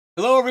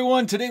Hello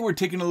everyone, today we're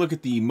taking a look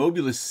at the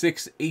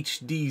Mobula6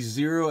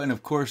 HDZero, and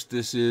of course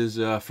this is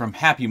from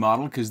Happy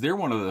Model because they're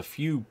one of the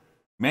few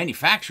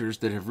manufacturers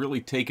that have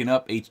really taken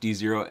up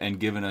HDZero and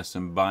given us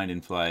some bind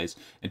and flies.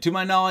 And to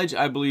my knowledge,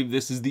 I believe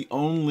this is the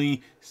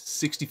only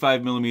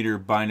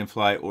 65mm bind and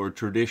fly or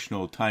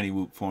traditional tiny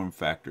whoop form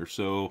factor,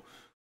 so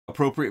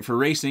appropriate for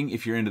racing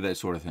if you're into that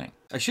sort of thing.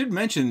 I should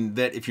mention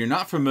that if you're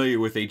not familiar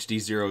with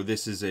HDZero,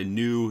 this is a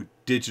new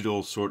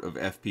digital sort of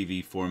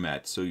FPV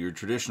format. So your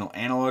traditional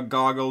analog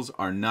goggles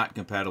are not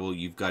compatible.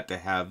 You've got to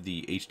have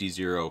the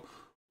HDZero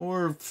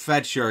or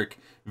Fat Shark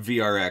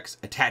VRX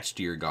attached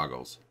to your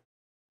goggles.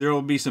 There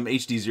will be some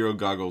HDZero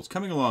goggles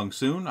coming along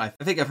soon. I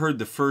think I've heard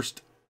the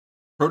first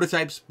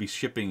prototypes be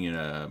shipping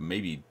in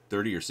maybe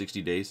 30 or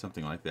 60 days,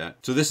 something like that.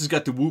 So this has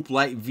got the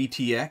Mobula6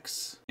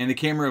 VTX, and the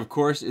camera, of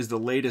course, is the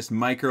latest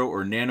micro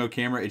or nano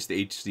camera. It's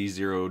the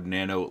HDZero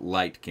Nano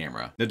Light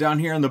camera. Now down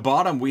here on the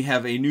bottom, we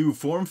have a new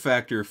form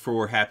factor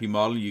for Happy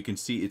Model. You can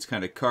see it's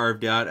kind of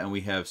carved out, and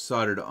we have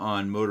soldered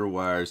on motor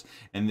wires,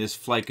 and this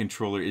flight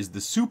controller is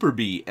the Super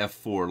Bee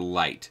F4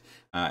 Lite.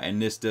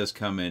 And this does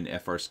come in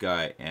FR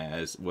Sky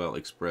as well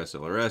Express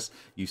LRS.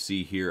 You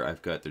see here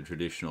I've got the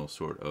traditional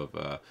sort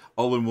of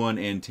all-in-one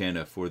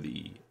antenna for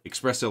the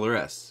Express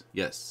LRS.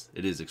 Yes,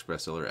 it is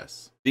Express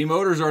LRS. The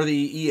motors are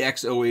the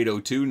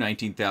EX0802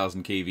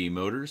 19,000 kV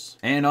motors.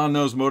 And on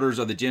those motors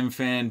are the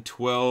Gemfan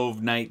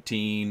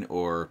 1219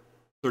 or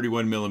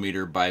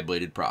 31mm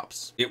bi-bladed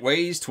props. It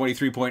weighs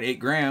 23.8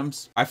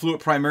 grams. I flew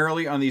it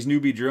primarily on these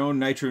Newbie Drone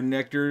Nitro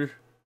Nectar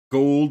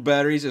gold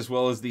batteries, as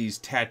well as these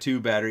tattoo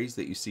batteries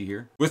that you see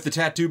here. With the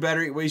tattoo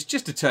battery, it weighs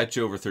just a touch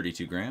over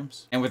 32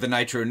 grams. And with the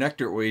Nitro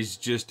Nectar, it weighs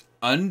just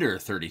under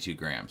 32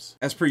 grams.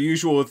 As per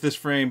usual with this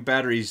frame,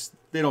 batteries,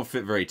 they don't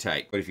fit very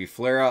tight. But if you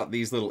flare out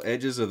these little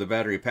edges of the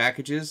battery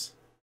packages,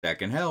 that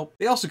can help.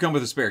 They also come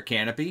with a spare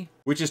canopy,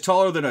 which is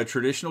taller than our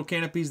traditional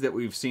canopies that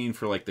we've seen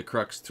for like the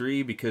Crux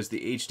 3 because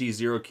the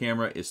HDZero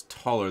camera is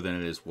taller than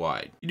it is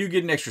wide. You do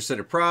get an extra set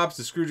of props,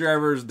 the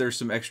screwdrivers, there's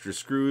some extra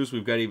screws.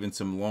 We've got even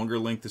some longer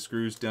length of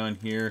screws down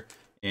here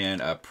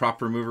and a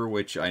prop remover,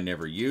 which I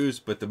never use.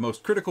 But the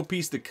most critical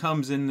piece that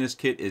comes in this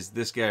kit is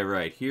this guy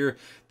right here.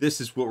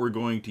 This is what we're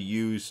going to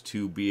use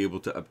to be able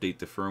to update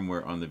the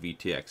firmware on the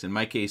VTX. In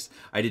my case,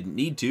 I didn't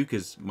need to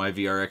because my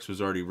VRX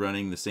was already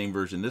running the same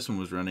version this one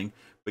was running.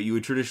 But you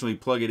would traditionally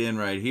plug it in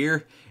right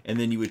here, and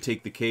then you would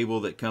take the cable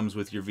that comes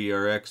with your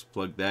VRX,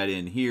 plug that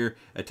in here,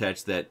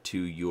 attach that to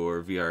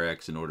your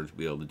VRX in order to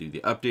be able to do the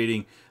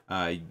updating.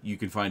 You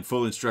can find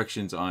full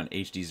instructions on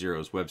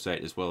HDZero's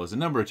website as well as a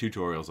number of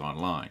tutorials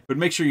online. But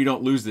make sure you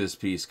don't lose this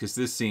piece because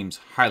this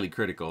seems highly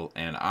critical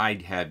and I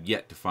have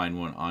yet to find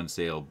one on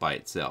sale by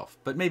itself.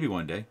 But maybe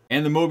one day.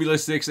 And the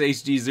Mobula6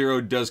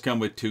 HDZero does come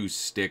with 2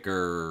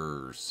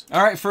 stickers.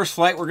 Alright, first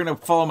flight, we're going to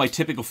follow my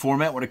typical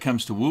format when it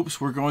comes to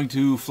whoops. We're going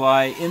to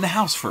fly in the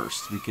house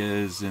first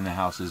because in the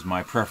house is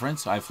my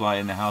preference. I fly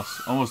in the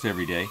house almost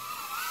every day.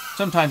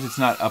 Sometimes it's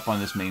not up on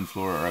this main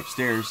floor or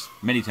upstairs.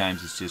 Many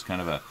times it's just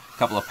kind of a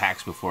couple of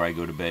packs before I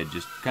go to bed,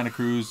 just kind of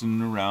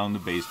cruising around the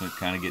basement,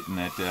 kind of getting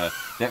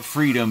that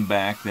freedom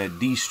back, that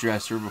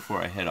de-stressor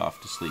before I head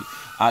off to sleep.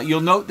 You'll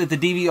note that the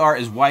DVR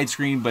is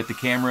widescreen, but the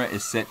camera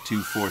is set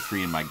to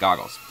 4:3 in my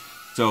goggles.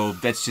 So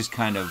that's just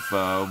kind of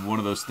one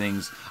of those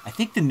things. I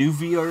think the new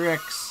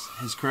VRX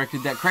has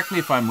corrected that. Correct me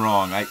if I'm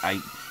wrong.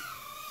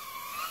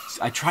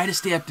 I try to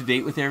stay up to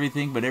date with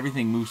everything, but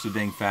everything moves so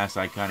dang fast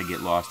I kind of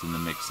get lost in the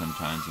mix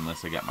sometimes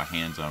unless I got my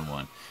hands on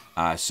one.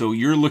 So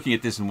you're looking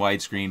at this in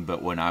widescreen,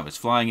 but when I was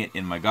flying it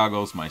in my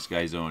goggles, my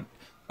SkyZone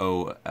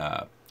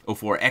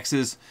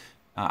 04Xs,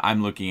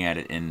 I'm looking at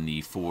it in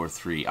the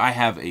 4:3. I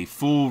have a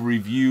full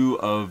review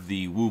of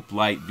the Whoop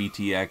Light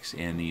VTX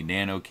and the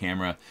Nano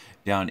camera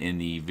down in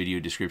the video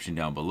description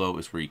down below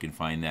is where you can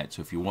find that.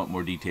 So if you want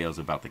more details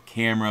about the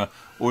camera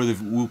or the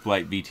Whoop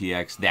Light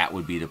VTX, that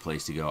would be the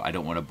place to go. I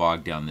don't want to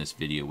bog down this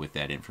video with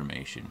that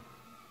information.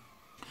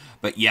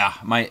 But yeah,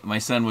 my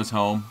son was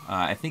home.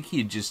 I think he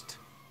had just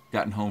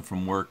gotten home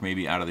from work,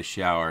 maybe out of the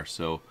shower,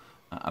 so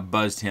I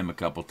buzzed him a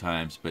couple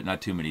times, but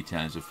not too many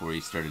times before he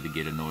started to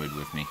get annoyed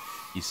with me.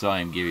 You saw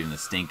him give him the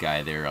stink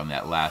eye there on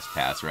that last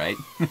pass, right?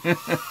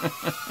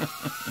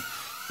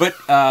 But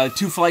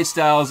 2 flight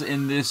styles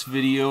in this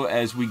video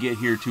as we get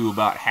here to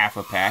about half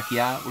a pack.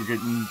 Yeah, we're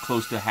getting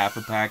close to half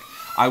a pack.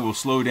 I will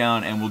slow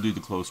down and we'll do the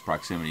close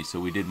proximity. So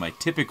we did my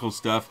typical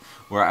stuff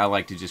where I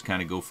like to just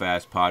kind of go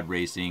fast pod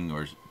racing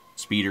or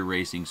speeder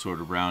racing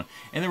sort of round,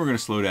 and then we're going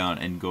to slow down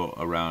and go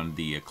around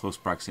the close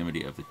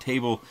proximity of the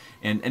table.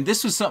 And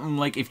this was something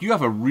like if you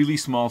have a really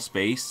small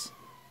space,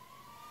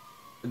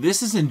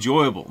 this is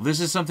enjoyable. This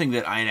is something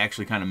that I had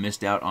actually kind of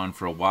missed out on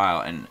for a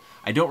while, and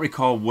I don't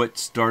recall what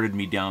started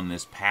me down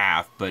this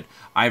path, but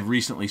I've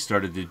recently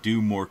started to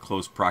do more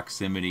close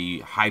proximity,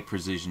 high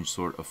precision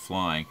sort of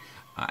flying.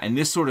 And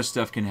this sort of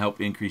stuff can help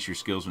increase your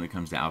skills when it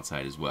comes to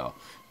outside as well.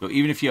 So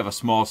even if you have a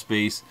small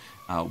space,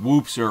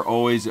 whoops are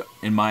always,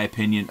 in my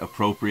opinion,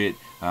 appropriate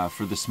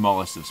for the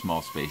smallest of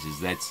small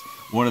spaces. That's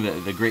one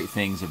of the great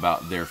things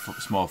about their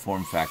small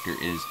form factor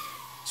is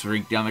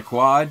shrink down the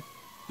quad,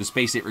 the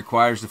space it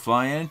requires to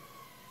fly in,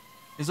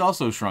 is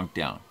also shrunk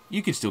down.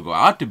 You can still go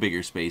out to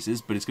bigger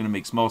spaces, but it's going to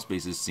make small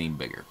spaces seem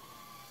bigger.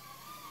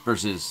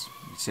 Versus,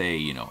 say,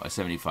 you know, a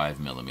 75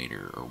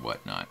 millimeter or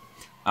whatnot.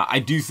 I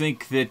do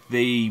think that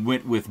they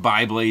went with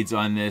bi-blades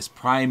on this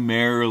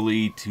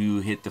primarily to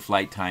hit the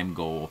flight time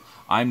goal.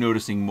 I'm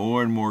noticing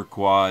more and more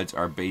quads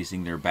are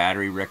basing their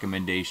battery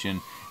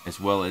recommendation as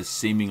well as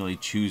seemingly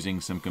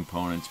choosing some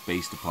components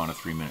based upon a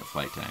 3-minute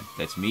flight time.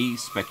 That's me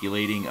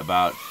speculating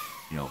about,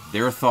 you know,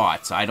 their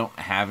thoughts.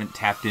 Haven't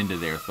tapped into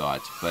their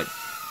thoughts, but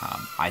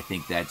I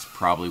think that's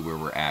probably where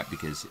we're at,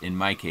 because in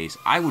my case,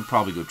 I would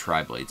probably go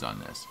tri-blades on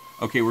this.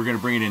 Okay, we're going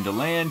to bring it into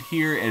land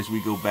here. As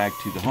we go back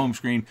to the home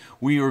screen,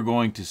 we are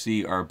going to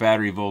see our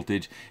battery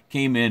voltage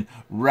came in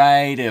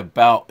right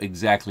about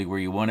exactly where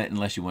you want it,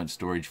 unless you want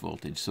storage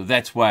voltage. So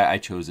that's why I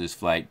chose this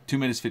flight. 2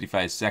 minutes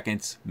 55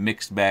 seconds,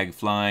 mixed bag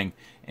flying,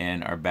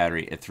 and our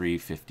battery at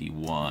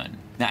 351.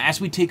 Now,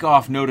 as we take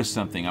off, notice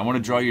something. I want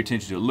to draw your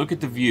attention to it. Look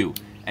at the view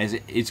as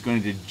it's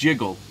going to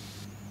jiggle.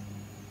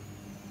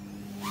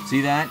 See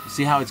that?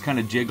 See how it's kind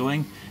of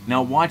jiggling?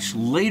 Now watch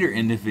later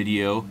in the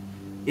video.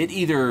 It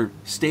either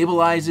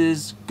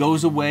stabilizes,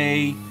 goes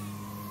away,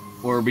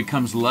 or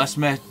becomes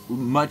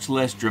much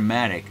less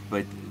dramatic.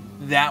 But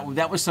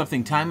that was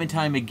something time and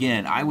time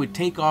again. I would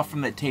take off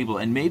from that table,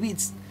 and maybe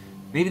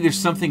there's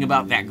something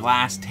about that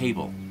glass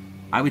table.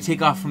 I would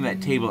take off from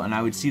that table, and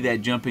I would see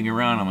that jumping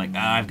around. I'm like,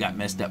 I've got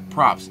messed up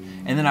props.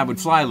 And then I would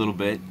fly a little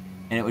bit,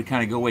 and it would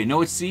kind of go away.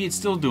 No, it's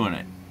still doing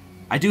it.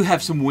 I do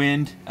have some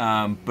wind,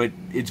 but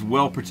it's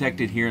well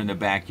protected here in the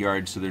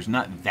backyard, so there's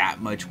not that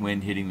much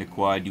wind hitting the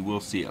quad. You will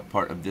see a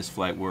part of this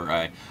flight where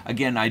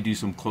I do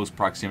some close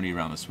proximity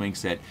around the swing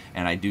set,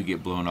 and I do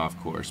get blown off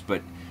course.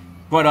 But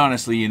quite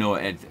honestly, you know,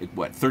 at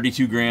what,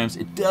 32 grams,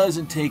 it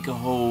doesn't take a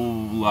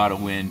whole lot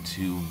of wind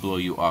to blow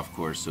you off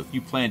course. So if you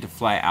plan to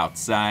fly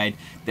outside,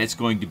 that's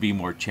going to be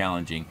more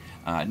challenging.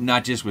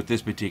 Not just with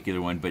this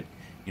particular one, but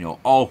you know,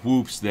 all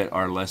whoops that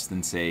are less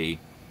than, say,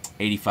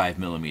 85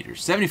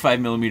 millimeters.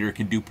 75 millimeter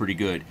can do pretty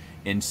good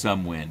in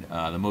some wind.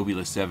 The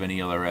Mobula6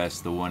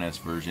 ELRS, the 1S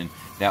version,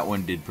 that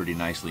one did pretty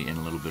nicely in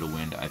a little bit of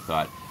wind, I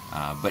thought.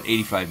 But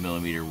 85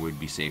 millimeter would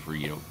be safer.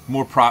 You know,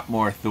 more prop,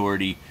 more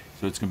authority,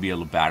 so it's going to be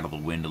able to battle the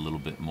wind a little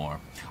bit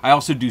more. I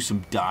also do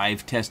some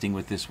dive testing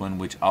with this one,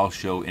 which I'll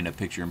show in a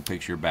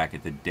picture-in-picture back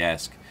at the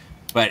desk.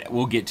 But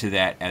we'll get to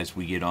that as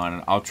we get on,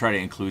 and I'll try to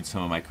include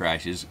some of my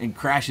crashes. And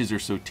crashes are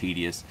so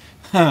tedious.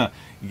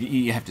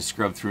 You have to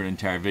scrub through an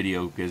entire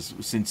video, because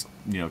since,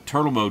 you know,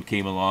 turtle mode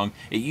came along,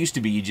 it used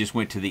to be you just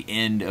went to the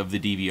end of the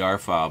DVR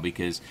file,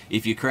 because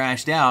if you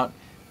crashed out,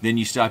 then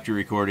you stopped your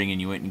recording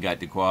and you went and got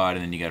the quad,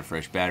 and then you got a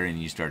fresh battery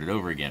and you started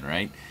over again,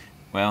 right?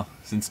 Well,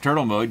 since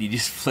turtle mode, you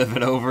just flip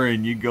it over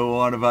and you go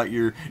on about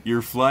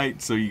your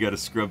flight, so you got to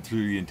scrub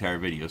through the entire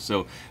video.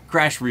 So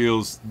crash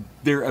reels,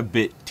 they're a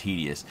bit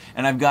tedious.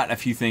 And I've got a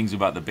few things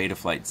about the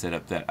Betaflight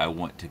setup that I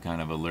want to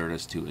kind of alert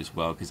us to as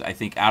well, because I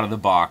think out of the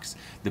box,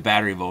 the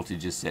battery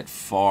voltage is set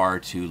far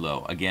too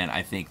low. Again,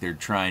 I think they're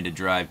trying to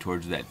drive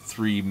towards that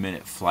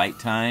 3-minute flight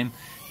time,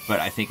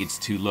 but I think it's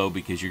too low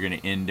because you're going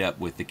to end up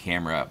with the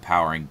camera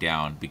powering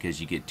down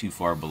because you get too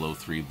far below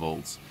 3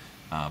 volts.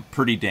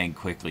 Pretty dang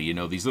quickly. You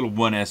know, these little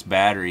 1S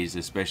batteries,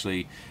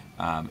 especially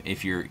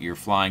if you're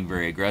flying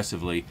very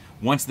aggressively,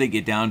 once they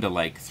get down to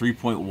like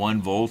 3.1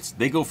 volts,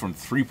 they go from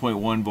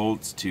 3.1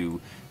 volts to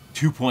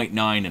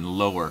 2.9 and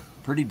lower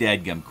pretty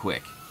dadgum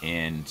quick.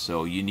 And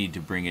so you need to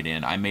bring it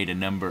in. I made a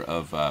number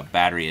of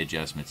battery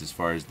adjustments as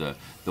far as the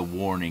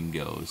warning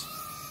goes.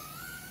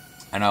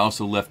 And I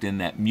also left in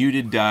that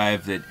muted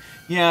dive that,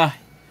 yeah,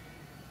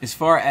 as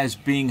far as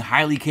being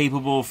highly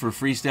capable for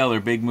freestyle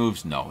or big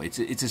moves, no. It's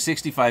a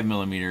 65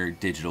 millimeter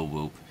digital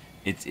whoop.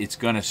 It's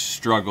going to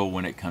struggle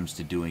when it comes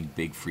to doing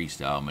big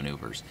freestyle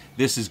maneuvers.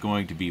 This is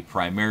going to be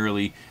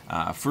primarily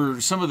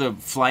for some of the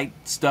flight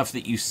stuff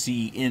that you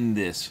see in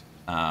this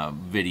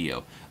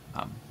video.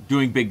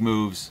 Doing big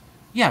moves,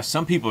 yeah,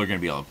 some people are going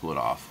to be able to pull it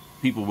off.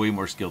 People way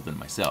more skilled than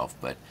myself,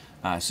 but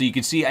so you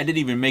can see I didn't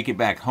even make it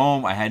back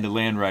home. I had to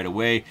land right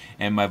away,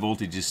 and my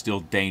voltage is still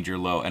danger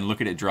low. And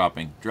look at it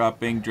dropping,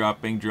 dropping,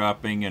 dropping,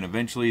 dropping, and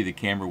eventually the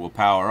camera will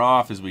power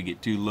off as we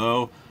get too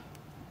low.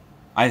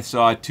 I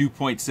saw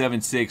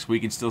 2.76.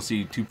 We can still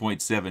see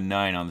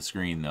 2.79 on the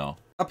screen though.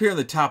 Up here in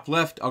the top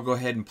left, I'll go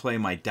ahead and play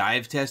my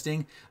dive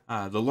testing.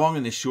 The long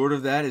and the short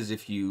of that is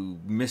if you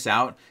miss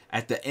out,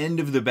 at the end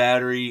of the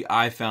battery,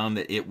 I found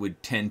that it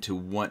would tend to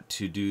want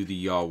to do the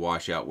yaw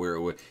washout,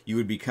 where you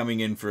would be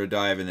coming in for a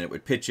dive and then it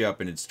would pitch up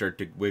and it'd start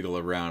to wiggle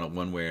around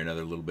one way or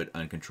another a little bit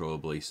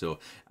uncontrollably. So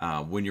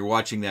when you're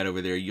watching that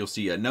over there, you'll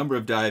see a number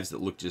of dives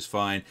that look just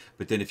fine,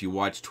 but then if you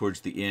watch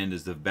towards the end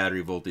as the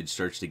battery voltage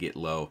starts to get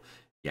low,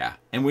 yeah,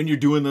 and when you're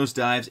doing those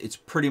dives, it's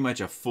pretty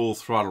much a full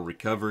throttle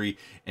recovery,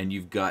 and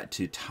you've got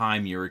to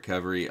time your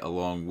recovery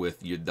along with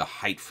the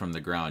height from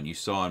the ground. You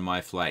saw in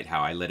my flight how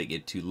I let it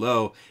get too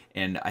low,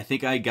 and I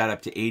think I got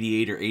up to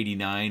 88 or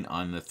 89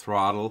 on the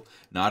throttle,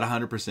 not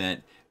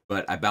 100%,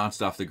 but I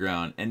bounced off the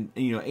ground. And,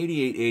 you know,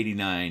 88,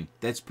 89,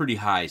 that's pretty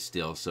high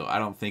still, so I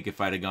don't think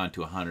if I'd have gone to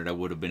 100, I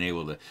would have been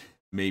able to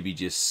maybe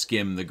just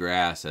skim the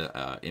grass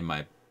in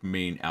my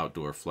main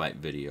outdoor flight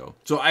video.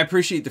 So I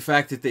appreciate the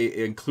fact that they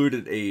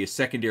included a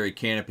secondary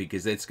canopy,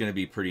 because that's going to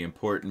be pretty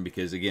important,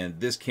 because again,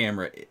 this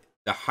camera,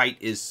 the height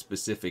is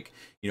specific.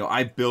 You know,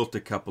 I built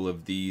a couple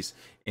of these,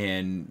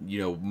 and you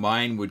know,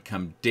 mine would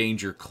come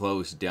danger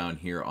close down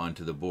here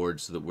onto the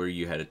board, so that where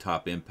you had a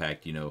top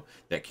impact, you know,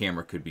 that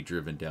camera could be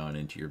driven down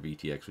into your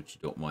VTX, which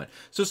you don't want.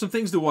 So some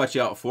things to watch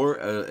out for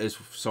as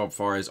so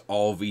far as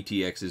all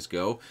VTXs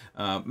go.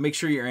 Make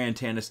sure your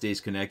antenna stays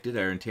connected.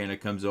 Our antenna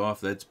comes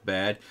off, that's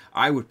bad.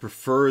 I would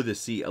prefer to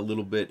see a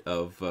little bit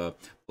of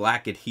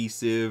black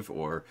adhesive,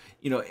 or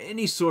you know,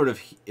 any sort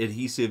of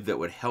adhesive that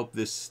would help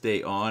this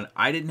stay on.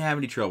 I didn't have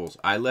any troubles.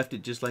 I left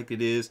it just like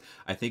it is.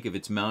 I think if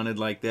it's mounted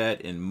like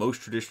that in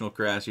most traditional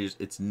crashers,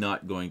 it's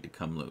not going to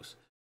come loose.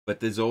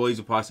 But there's always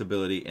a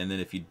possibility, and then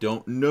if you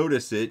don't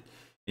notice it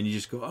and you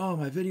just go, oh,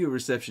 my video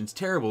reception's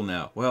terrible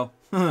now, well,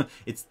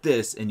 it's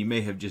this, and you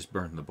may have just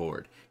burned the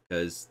board,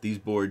 because these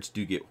boards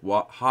do get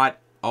hot.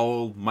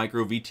 All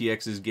micro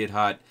VTXs get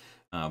hot,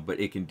 but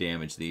it can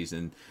damage these,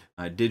 and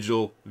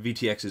digital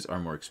VTXs are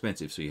more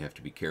expensive, so you have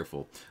to be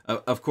careful.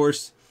 Of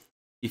course,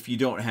 if you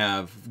don't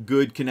have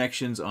good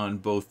connections on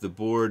both the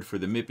board for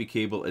the MIPI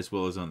cable as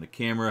well as on the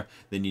camera,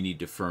 then you need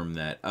to firm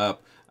that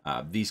up.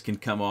 These can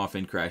come off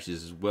in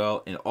crashes as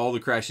well, and all the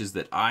crashes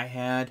that I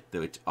had,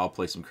 which I'll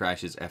play some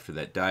crashes after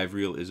that dive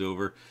reel is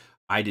over,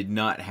 I did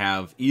not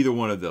have either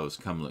one of those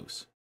come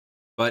loose.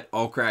 But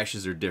all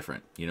crashes are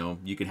different. You know,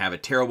 you can have a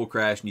terrible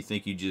crash and you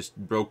think you just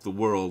broke the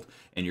world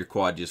and your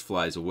quad just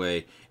flies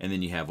away, and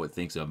then you have what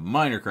thinks a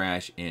minor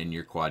crash and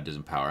your quad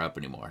doesn't power up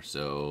anymore.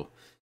 So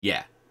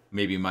yeah,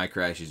 maybe my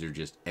crashes are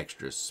just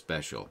extra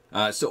special.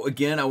 So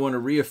again, I want to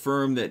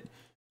reaffirm that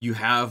you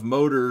have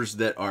motors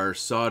that are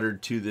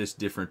soldered to this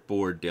different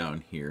board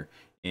down here,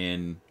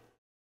 and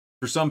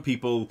for some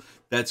people,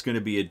 that's going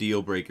to be a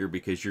deal breaker,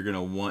 because you're going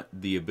to want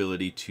the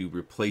ability to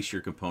replace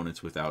your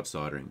components without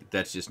soldering.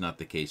 That's just not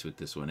the case with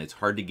this one. It's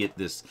hard to get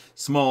this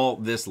small,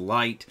 this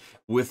light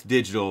with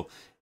digital,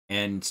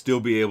 and still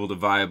be able to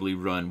viably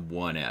run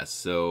 1S.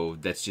 So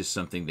that's just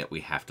something that we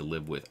have to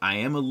live with. I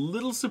am a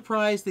little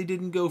surprised they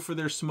didn't go for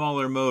their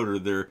smaller motor,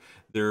 their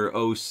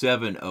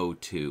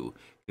 0702,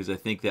 because I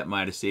think that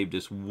might have saved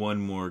us 1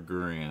 more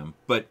gram.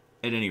 But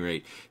at any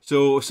rate,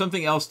 so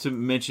something else to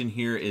mention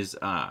here is,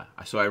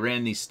 so I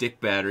ran these stick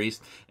batteries,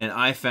 and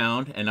I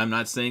found, and I'm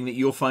not saying that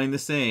you'll find the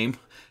same,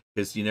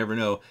 because you never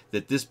know,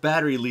 that this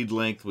battery lead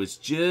length was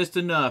just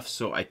enough,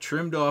 so I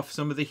trimmed off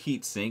some of the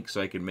heat sink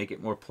so I could make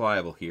it more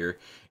pliable here,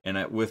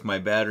 and with my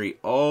battery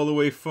all the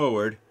way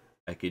forward,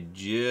 I could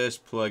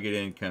just plug it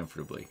in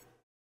comfortably.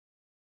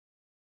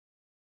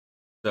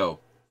 So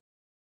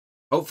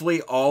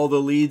hopefully all the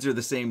leads are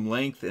the same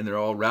length and they're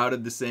all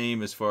routed the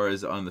same as far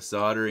as on the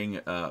soldering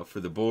for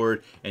the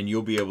board, and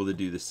you'll be able to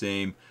do the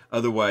same.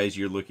 Otherwise,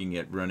 you're looking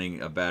at running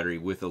a battery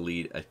with a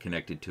lead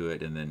connected to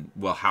it, and then,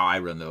 well, how I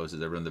run those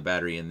is I run the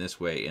battery in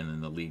this way, and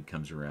then the lead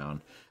comes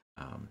around.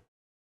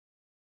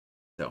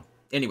 So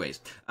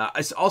anyways,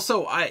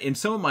 also in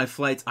some of my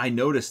flights, I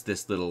noticed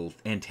this little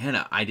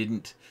antenna. I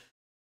didn't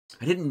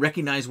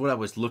recognize what I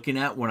was looking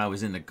at when I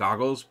was in the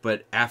goggles,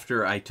 but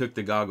after I took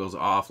the goggles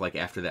off, like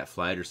after that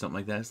flight or something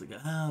like that, it's like,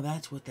 oh,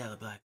 that's what that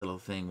black little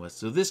thing was.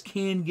 So this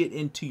can get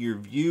into your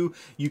view.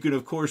 You can,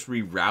 of course,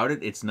 reroute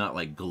it. It's not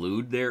like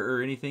glued there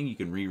or anything. You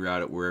can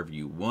reroute it wherever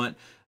you want.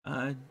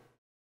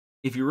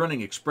 If you're running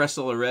express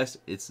LRS,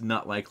 it's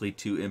not likely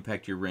to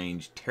impact your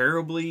range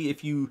terribly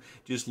if you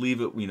just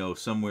leave it, you know,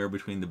 somewhere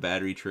between the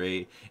battery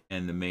tray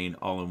and the main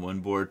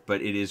all-in-one board,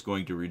 but it is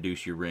going to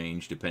reduce your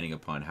range depending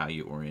upon how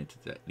you orient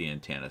the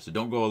antenna. So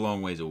don't go a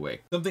long ways away.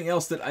 Something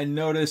else that I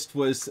noticed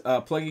was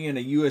plugging in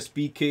a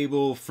USB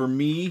cable. For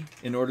me,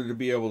 in order to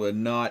be able to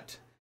not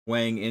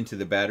wang into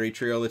the battery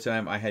tray all the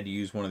time, I had to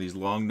use one of these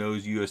long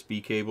nose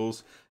USB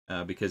cables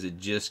because it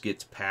just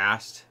gets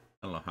past.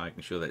 I don't know how I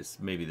can show that.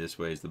 Maybe this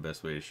way is the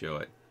best way to show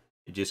it.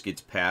 It just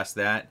gets past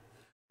that,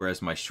 whereas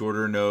my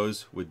shorter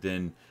nose would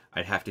then,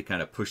 I'd have to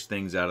kind of push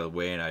things out of the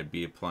way and I'd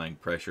be applying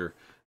pressure.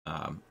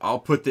 I'll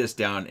put this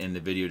down in the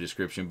video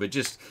description, but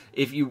just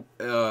if you,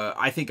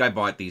 I think I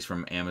bought these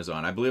from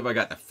Amazon. I believe I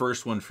got the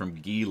first one from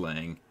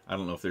Gilang. I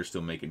don't know if they're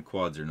still making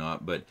quads or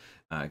not, but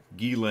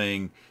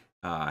Gilang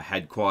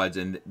had quads,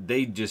 and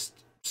they just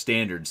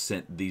standard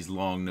sent these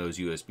long nose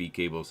USB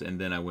cables,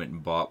 and then I went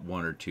and bought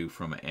 1 or 2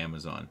 from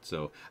Amazon.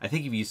 So I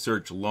think if you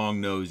search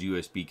long nose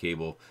USB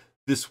cable,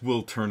 this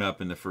will turn up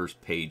in the first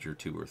page or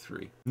 2 or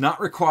 3. Not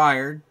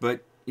required,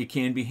 but it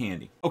can be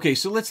handy. Okay,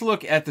 so let's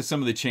look at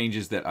some of the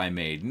changes that I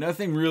made.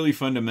 Nothing really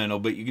fundamental,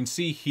 but you can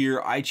see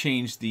here I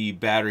changed the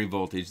battery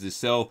voltage, the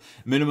cell,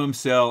 minimum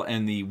cell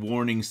and the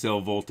warning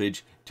cell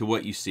voltage to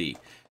what you see.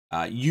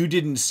 You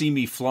didn't see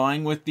me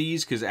flying with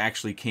these because it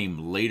actually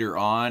came later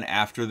on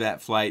after that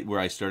flight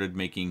where I started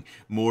making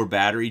more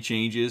battery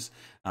changes.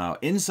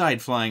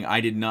 Inside flying,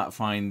 I did not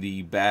find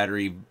the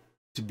battery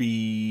to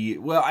be,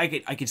 well, I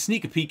could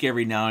sneak a peek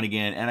every now and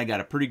again, and I got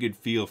a pretty good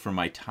feel for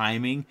my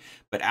timing.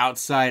 But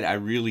outside, I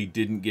really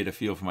didn't get a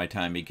feel for my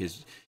timing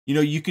because, you know,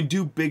 you can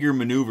do bigger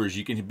maneuvers.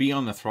 You can be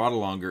on the throttle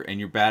longer, and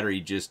your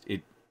battery just,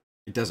 it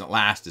doesn't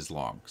last as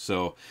long.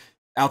 So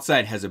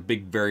outside has a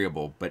big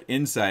variable, but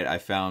inside I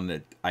found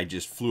that I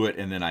just flew it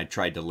and then I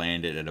tried to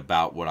land it at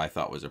about what I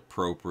thought was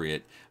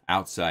appropriate.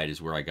 Outside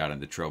is where I got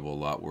into trouble a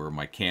lot, where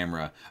my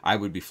camera, I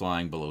would be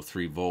flying below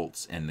 3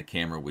 volts and the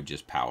camera would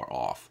just power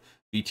off.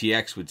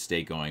 VTX would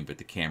stay going, but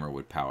the camera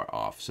would power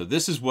off. So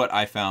this is what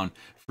I found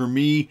for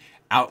me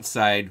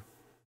outside.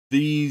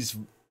 These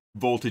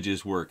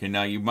voltages work. And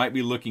now you might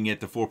be looking at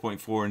the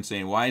 4.4 and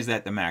saying, why is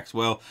that the max?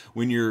 Well,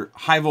 when you're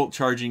high volt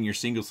charging your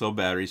single cell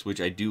batteries,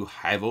 which I do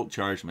high volt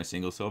charge my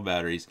single cell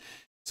batteries,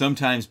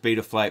 sometimes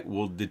Betaflight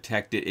will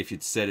detect it. If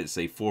it's set at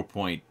say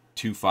 4.25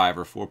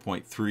 or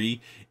 4.3,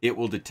 it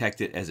will detect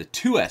it as a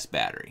 2S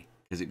battery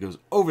because it goes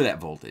over that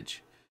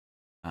voltage.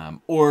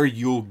 Or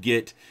you'll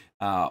get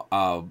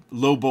low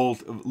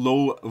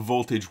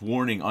voltage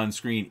warning on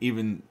screen,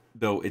 even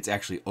though it's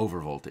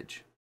over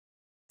voltage.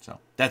 So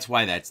that's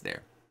why that's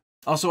there.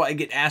 Also, I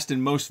get asked in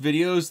most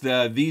videos,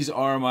 these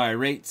are my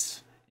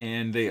rates,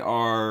 and they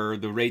are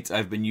the rates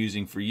I've been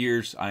using for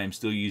years. I am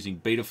still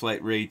using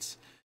Betaflight rates.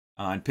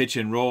 On pitch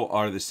and roll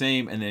are the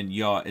same, and then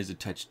yaw is a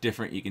touch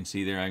different. You can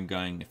see there I'm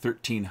going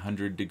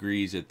 1300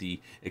 degrees at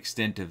the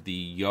extent of the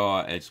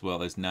yaw, as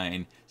well as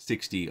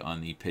 960 on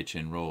the pitch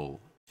and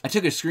roll. I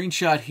took a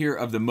screenshot here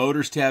of the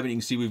motors tab, and you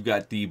can see we've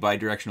got the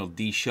bidirectional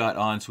D shot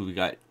on, so we've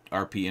got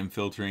RPM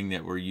filtering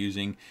that we're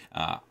using.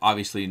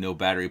 Obviously no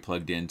battery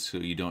plugged in, so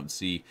you don't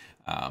see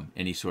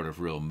any sort of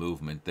real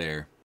movement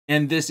there.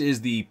 And this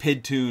is the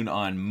PID tune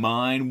on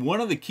mine. One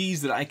of the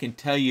keys that I can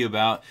tell you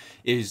about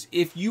is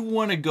if you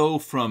want to go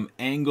from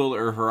angle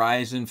or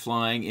horizon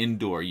flying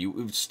indoor,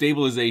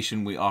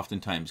 stabilization we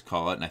oftentimes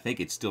call it, and I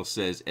think it still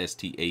says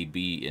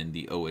STAB in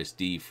the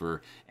OSD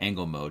for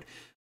angle mode.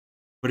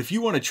 But if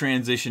you want to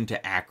transition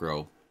to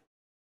acro,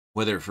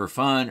 whether for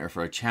fun or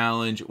for a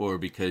challenge or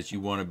because you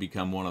want to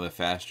become one of the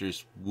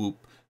fastest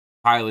whoop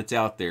pilots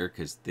out there,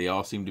 because they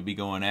all seem to be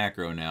going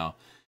acro now,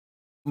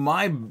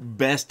 my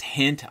best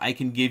hint I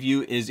can give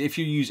you is if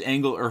you use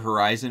angle or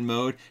horizon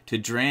mode to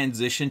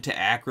transition to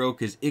acro,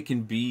 because it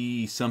can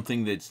be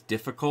something that's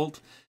difficult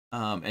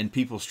and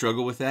people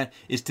struggle with that,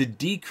 is to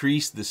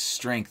decrease the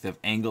strength of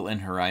angle and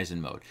horizon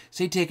mode.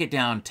 Say take it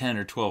down 10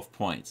 or 12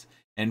 points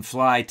and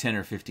fly 10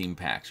 or 15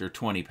 packs or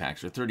 20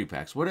 packs or 30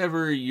 packs,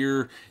 whatever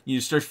you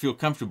start to feel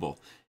comfortable,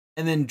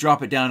 and then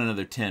drop it down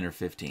another 10 or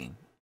 15.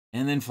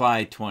 And then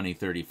fly 20,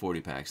 30,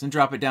 40 packs, and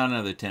drop it down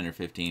another 10 or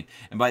 15.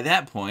 And by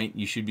that point,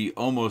 you should be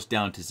almost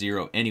down to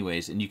 0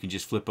 anyways, and you can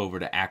just flip over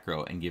to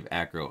acro and give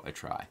acro a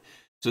try.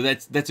 So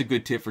that's a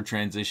good tip for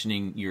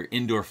transitioning your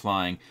indoor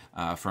flying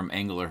from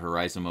angle or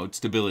horizon mode,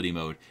 stability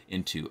mode,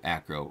 into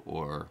acro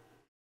or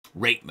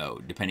rate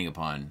mode, depending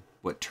upon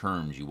what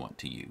terms you want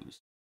to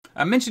use.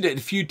 I mentioned it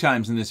a few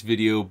times in this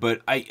video,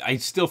 but I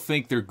still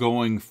think they're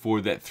going for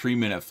that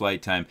 3-minute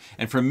flight time.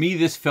 And for me,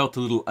 this felt a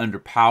little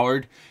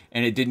underpowered,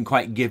 and it didn't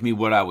quite give me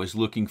what I was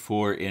looking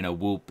for in a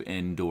whoop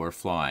indoor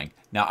flying.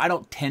 Now, I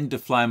don't tend to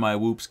fly my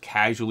whoops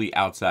casually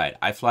outside.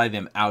 I fly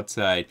them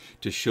outside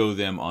to show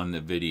them on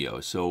the video.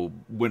 So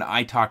when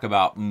I talk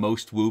about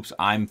most whoops,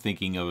 I'm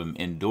thinking of them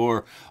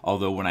indoor,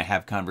 although when I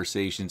have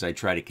conversations, I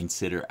try to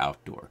consider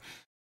outdoor.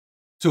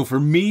 So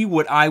for me,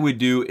 what I would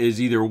do is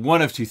either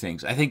one of two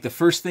things. I think the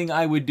first thing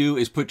I would do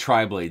is put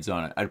tri-blades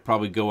on it. I'd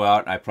probably go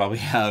out, I'd probably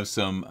have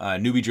some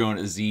Newbie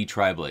Drone Z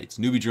tri-blades.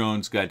 Newbie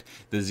Drone's got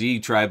the Z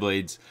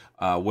tri-blades,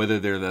 whether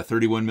they're the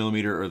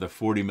 31mm or the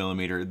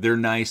 40mm. They're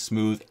nice,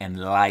 smooth, and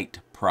light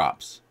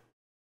props.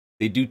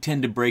 They do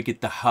tend to break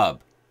at the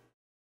hub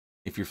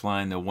if you're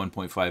flying the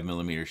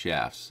 1.5mm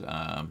shafts.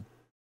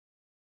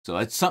 So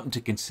that's something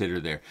to consider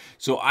there.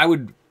 So I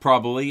would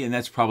probably, and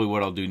that's probably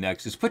what I'll do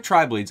next, is put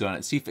tri-blades on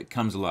it, see if it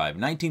comes alive.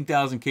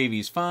 19,000 kV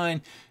is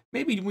fine.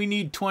 Maybe we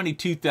need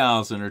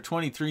 22,000 or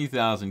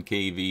 23,000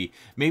 kV.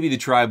 Maybe the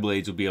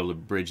tri-blades will be able to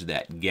bridge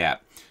that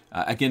gap.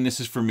 Again, this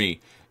is for me.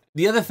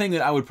 The other thing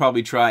that I would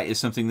probably try is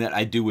something that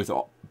I do with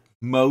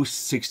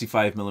most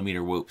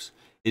 65mm whoops,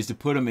 is to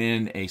put them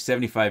in a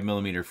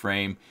 75mm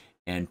frame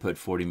and put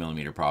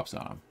 40mm props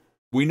on them.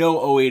 We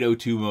know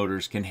 0802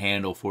 motors can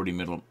handle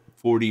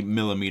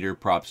 40mm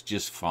props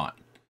just fine.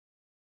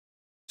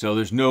 So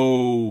there's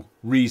no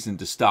reason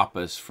to stop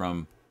us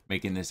from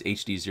making this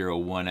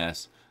HDZero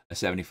 1S a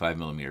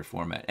 75mm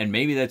format. And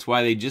maybe that's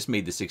why they just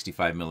made the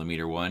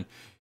 65mm one,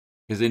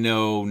 because they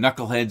know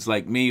knuckleheads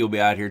like me will be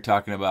out here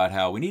talking about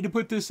how we need to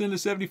put this in a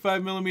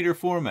 75mm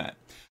format.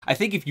 I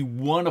think if you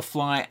want to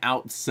fly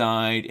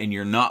outside and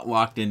you're not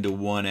locked into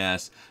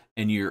 1S,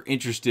 and you're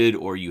interested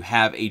or you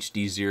have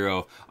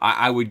HDZero,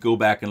 I would go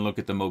back and look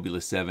at the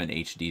Mobula6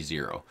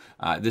 HDZero.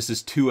 This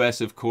is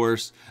 2S, of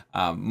course,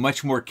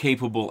 much more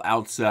capable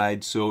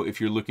outside. So if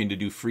you're looking to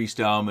do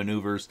freestyle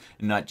maneuvers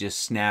and not just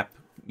snap,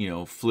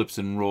 flips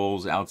and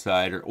rolls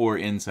outside or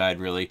inside,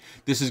 really,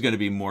 this is going to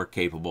be more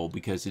capable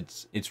because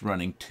it's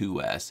running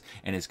 2S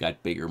and it's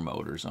got bigger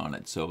motors on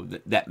it. So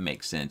that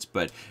makes sense.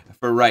 But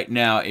for right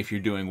now, if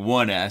you're doing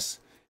 1S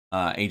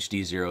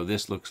HDZero,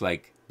 this looks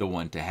like the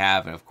one to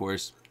have. And of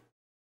course,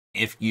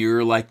 if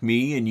you're like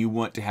me and you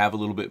want to have a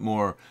little bit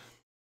more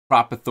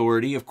prop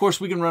authority. Of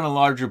course, we can run a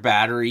larger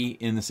battery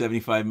in the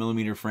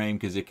 75mm frame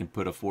because it can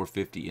put a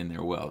 450 in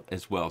there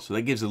as well. So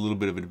that gives a little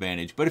bit of an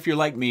advantage. But if you're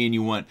like me and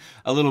you want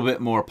a little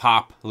bit more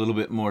pop, a little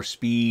bit more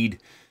speed,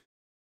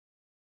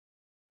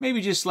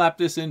 maybe just slap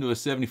this into a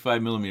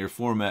 75mm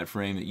format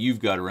frame that you've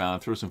got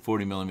around, throw some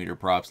 40mm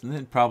props, and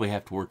then probably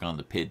have to work on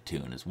the PID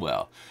tune as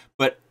well.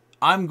 But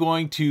I'm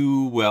going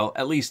to, well,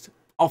 at least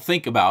I'll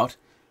think about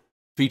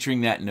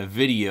featuring that in a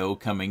video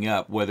coming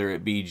up, whether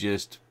it be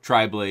just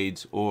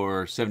tri-blades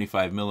or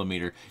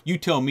 75mm. You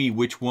tell me,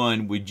 which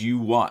one would you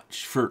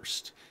watch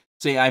first?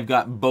 Say I've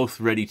got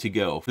both ready to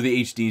go. For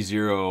the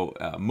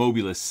HDZero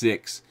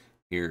Mobula6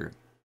 here,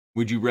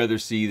 would you rather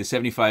see the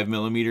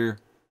 75mm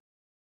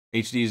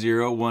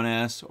HDZero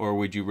 1S, or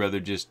would you rather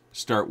just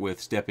start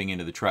with stepping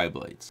into the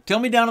tri-blades? Tell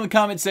me down in the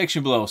comment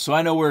section below so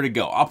I know where to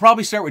go. I'll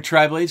probably start with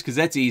tri-blades because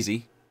that's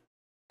easy,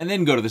 and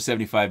then go to the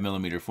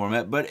 75mm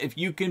format. But if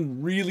you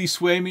can really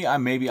sway me,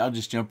 maybe I'll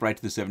just jump right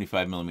to the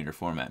 75mm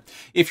format.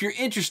 If you're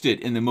interested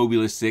in the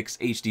Mobula6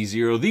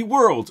 HDZero, the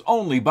world's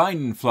only bind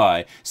and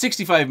fly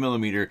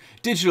 65mm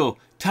digital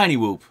tiny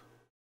whoop,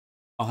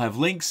 I'll have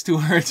links to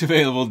where it's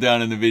available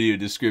down in the video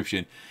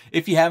description.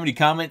 If you have any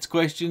comments,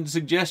 questions,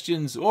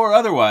 suggestions, or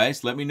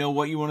otherwise, let me know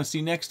what you want to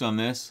see next on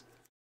this.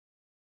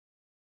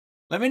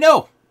 Let me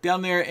know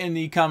down there in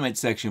the comment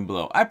section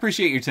below. I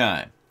appreciate your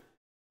time.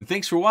 And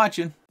thanks for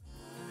watching.